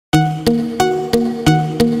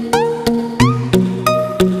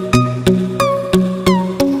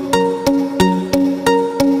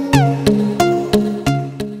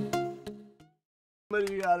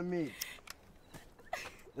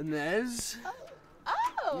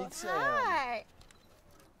Oh, Meet Sam. hi.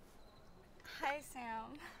 Hi,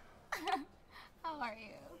 Sam. How are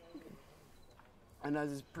you?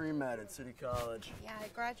 Inez is pre-med at City College. Yeah, I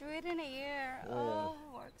graduated in a year. Yeah. Oh,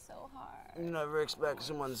 I worked so hard. You never expect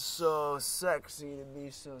someone so sexy to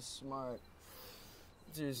be so smart.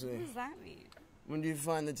 Seriously. What does that mean? When do you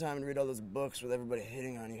find the time to read all those books with everybody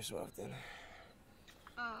hitting on you so often?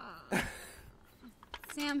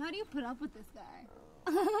 Sam, how do you put up with this guy?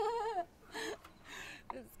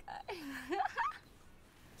 This guy.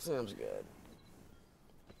 Sam's good.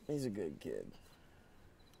 He's a good kid.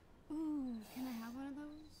 Ooh, can I have one of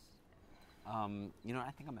those? You know,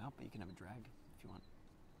 I think I'm out, but you can have a drag if you want.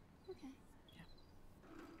 Okay. Yeah.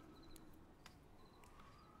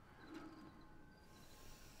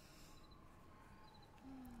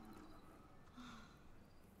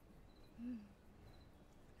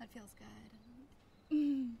 That feels good.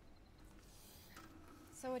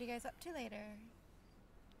 So what are you guys up to later?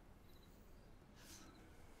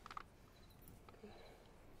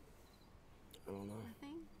 I don't know.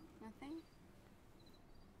 Nothing? Nothing?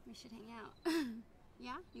 We should hang out.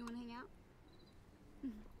 Yeah? You want to hang out?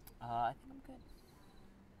 I think I'm good.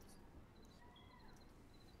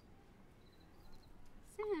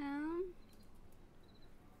 Sam?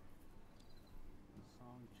 The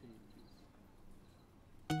song changes.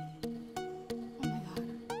 Oh my god.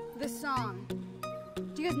 This song.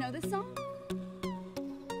 Do you guys know this song?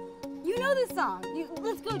 You know this song.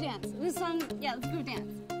 Let's go dance. This song, yeah, let's go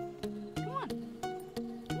dance.